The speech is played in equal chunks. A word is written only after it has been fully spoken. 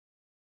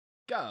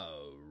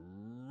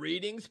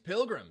Greetings,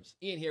 pilgrims!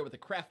 Ian here with the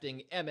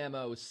crafting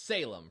MMO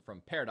Salem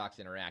from Paradox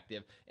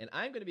Interactive, and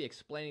I'm going to be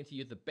explaining to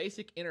you the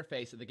basic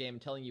interface of the game,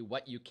 telling you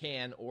what you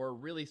can or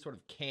really sort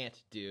of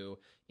can't do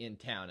in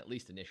town, at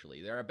least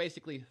initially. There are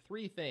basically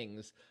three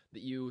things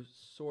that you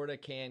sort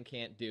of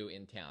can't do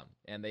in town,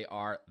 and they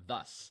are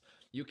thus.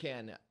 You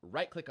can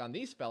right-click on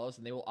these fellows,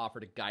 and they will offer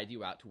to guide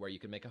you out to where you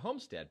can make a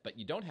homestead, but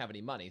you don't have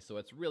any money, so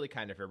it's really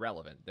kind of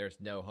irrelevant. There's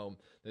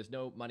no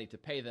money to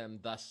pay them,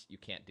 thus you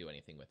can't do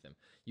anything with them.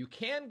 You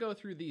can go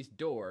through these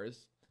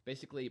doors.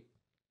 Basically,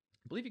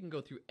 I believe you can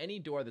go through any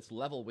door that's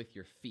level with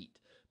your feet,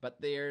 but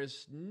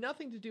there's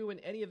nothing to do in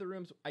any of the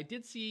rooms. I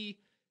did see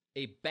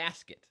a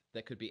basket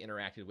that could be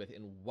interacted with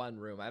in one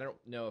room. I don't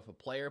know if a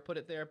player put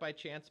it there by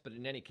chance, but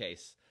in any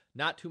case,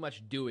 not too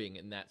much doing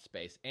in that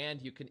space.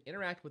 And you can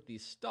interact with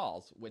these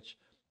stalls, which,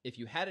 if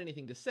you had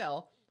anything to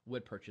sell,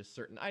 would purchase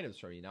certain items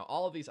from you. Now,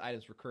 all of these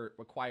items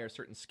require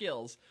certain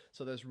skills,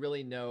 so there's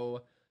really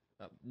no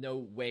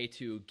way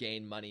to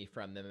gain money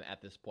from them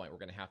at this point. We're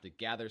going to have to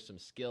gather some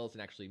skills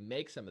and actually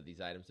make some of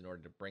these items in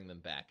order to bring them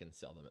back and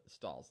sell them at the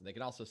stalls. And they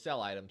can also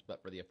sell items,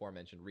 but for the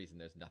aforementioned reason,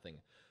 there's nothing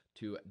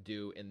to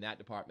do in that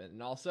department.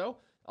 And also,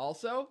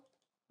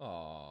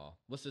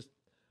 let's just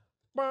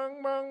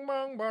bong, bong,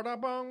 bong, bada,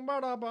 bong,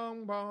 bada,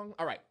 bong, bong.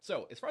 All right,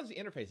 so as far as the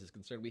interface is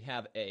concerned, we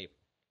have a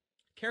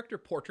character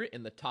portrait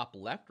in the top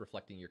left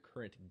reflecting your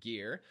current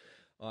gear.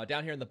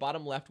 Down here in the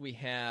bottom left, we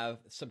have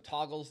some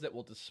toggles that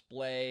will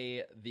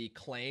display the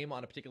claim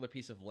on a particular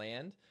piece of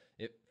land.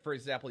 For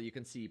example, you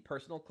can see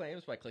personal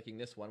claims by clicking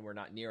this one. We're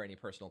not near any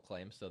personal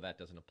claims, so that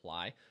doesn't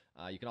apply.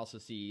 You can also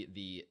see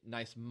the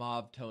nice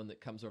mauve tone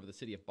that comes over the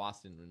city of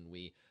Boston when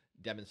we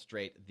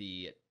demonstrate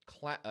the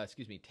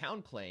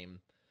town claim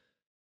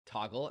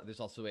toggle. There's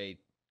also a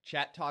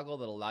chat toggle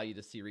that'll allow you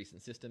to see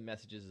recent system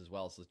messages as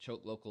well as the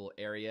local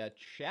area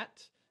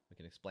chat. We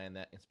can expand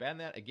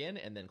that again,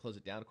 and then close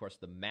it down. Of course,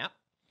 the map.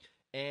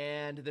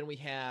 And then we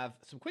have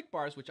some quick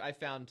bars, which I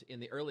found in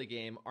the early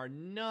game are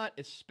not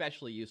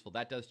especially useful.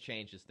 That does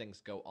change as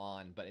things go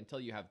on, but until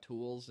you have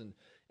tools and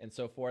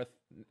so forth,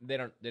 they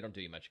don't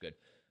do you much good.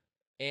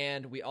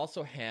 And we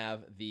also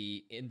have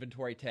the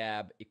inventory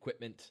tab,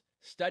 equipment,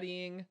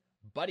 studying,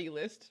 buddy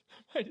list.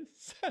 Mine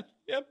is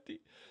empty.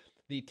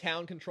 The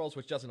town controls,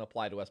 which doesn't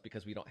apply to us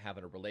because we don't have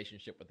a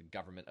relationship with the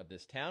government of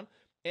this town.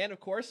 And of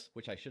course,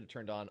 which I should have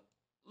turned on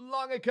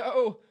long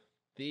ago,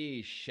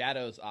 the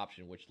shadows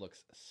option, which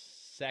looks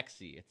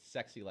sexy. It's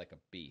sexy like a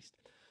beast.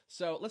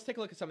 So let's take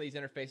a look at some of these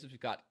interfaces. We've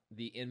got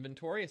the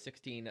inventory, a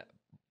 16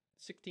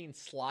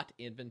 slot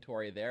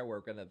inventory there.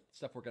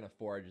 Stuff we're gonna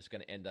forge is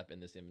gonna end up in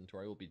this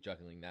inventory. We'll be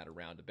juggling that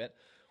around a bit.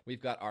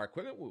 We've got our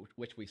equipment,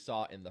 which we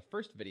saw in the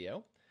first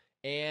video.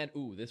 And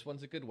this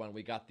one's a good one.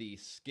 We got the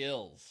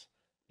skills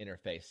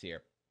interface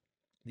here.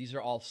 These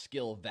are all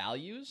skill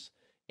values,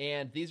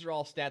 and these are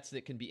all stats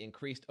that can be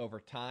increased over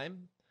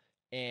time.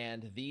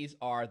 And these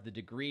are the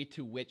degree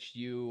to which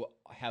you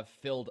have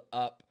filled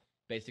up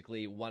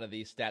basically one of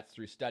these stats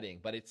through studying.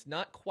 But it's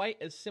not quite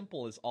as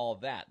simple as all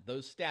of that.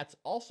 Those stats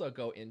also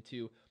go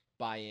into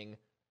buying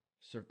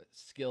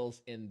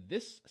skills in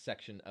this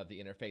section of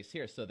the interface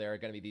here. So there are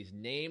going to be these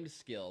named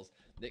skills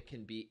that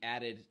can be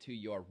added to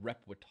your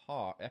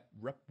repertoire. That's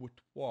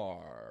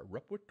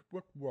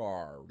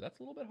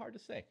a little bit hard to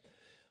say.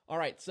 All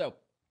right, so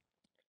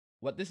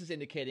what this is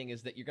indicating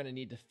is that you're going to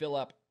need to fill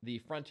up the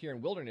frontier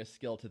and wilderness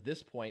skill to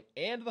this point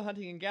and the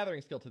hunting and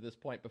gathering skill to this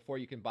point before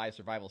you can buy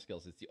survival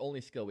skills. It's the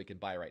only skill we can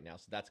buy right now,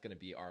 so that's going to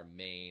be our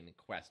main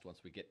quest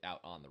once we get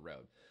out on the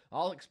road.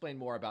 I'll explain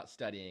more about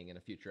studying in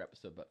a future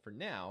episode, but for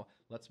now,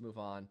 let's move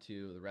on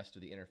to the rest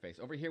of the interface.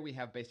 Over here, we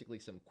have basically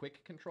some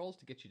quick controls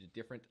to get you to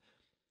different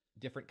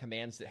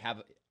commands that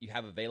you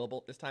have available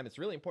at this time. It's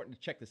really important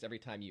to check this every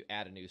time you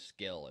add a new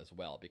skill as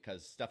well,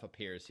 because stuff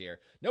appears here.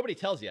 Nobody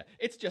tells you.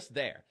 It's just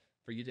there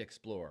for you to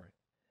explore.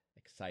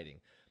 Exciting.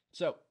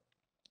 So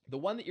the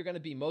one that you're going to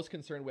be most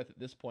concerned with at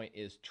this point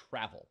is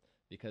travel,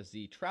 because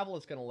the travel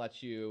is going to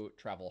let you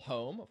travel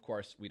home. Of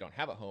course, we don't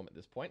have a home at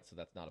this point, so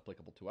that's not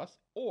applicable to us.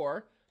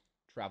 Or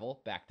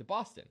travel back to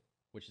Boston,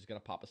 which is going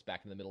to pop us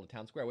back in the middle of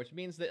town square, which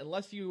means that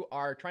unless you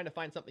are trying to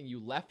find something you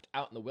left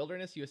out in the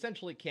wilderness, you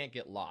essentially can't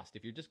get lost.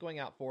 If you're just going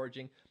out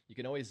foraging, you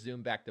can always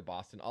zoom back to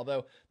Boston,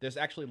 although there's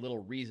actually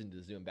little reason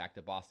to zoom back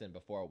to Boston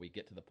before we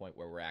get to the point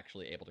where we're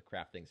actually able to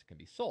craft things that can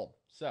be sold.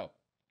 So,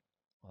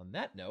 on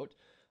that note,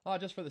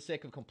 just for the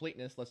sake of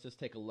completeness, let's just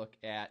take a look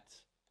at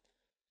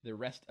the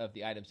rest of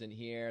the items in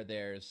here.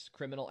 There's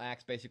criminal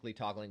acts, basically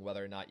toggling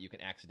whether or not you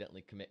can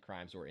accidentally commit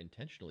crimes or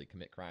intentionally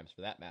commit crimes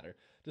for that matter.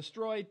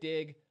 Destroy,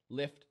 dig,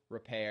 lift,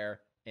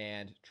 repair,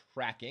 and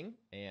tracking.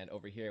 And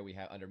over here we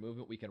have under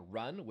movement, we can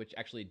run, which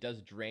actually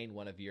does drain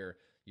one of your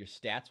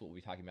stats. We'll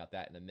be talking about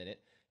that in a minute.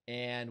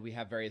 And we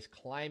have various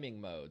climbing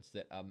modes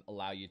that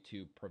allow you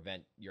to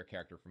prevent your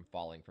character from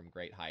falling from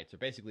great heights, or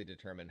basically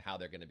determine how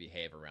they're going to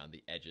behave around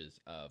the edges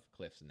of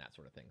cliffs and that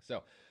sort of thing.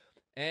 So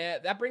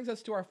that brings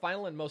us to our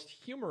final and most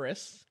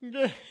humorous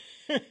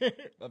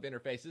of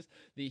interfaces,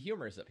 the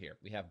humors up here.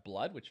 We have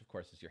blood, which of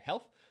course is your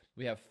health.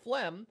 We have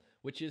phlegm,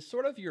 which is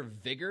sort of your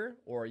vigor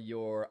or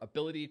your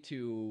ability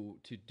to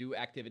do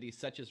activities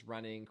such as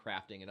running,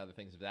 crafting, and other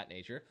things of that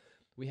nature.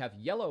 We have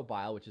yellow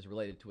bile, which is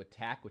related to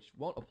attack, which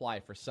won't apply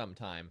for some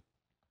time.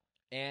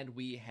 And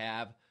we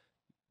have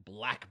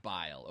black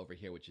bile over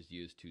here, which is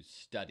used to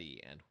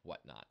study and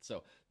whatnot.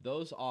 So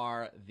those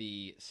are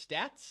the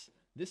stats.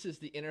 This is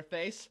the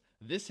interface.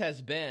 This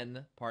has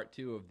been part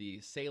 2 of the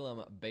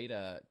Salem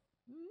beta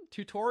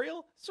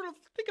tutorial. Sort of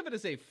think of it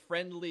as a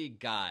friendly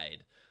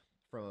guide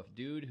from a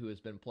dude who has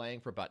been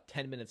playing for about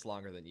 10 minutes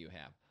longer than you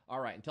have. All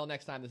right, until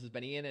next time, this has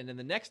been Ian, and in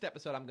the next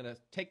episode, I'm going to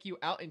take you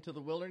out into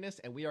the wilderness,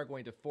 and we are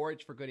going to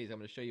forage for goodies. I'm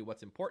going to show you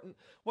what's important,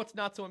 what's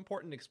not so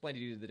important, explain to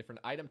you the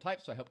different item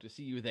types, so I hope to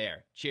see you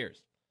there.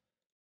 Cheers.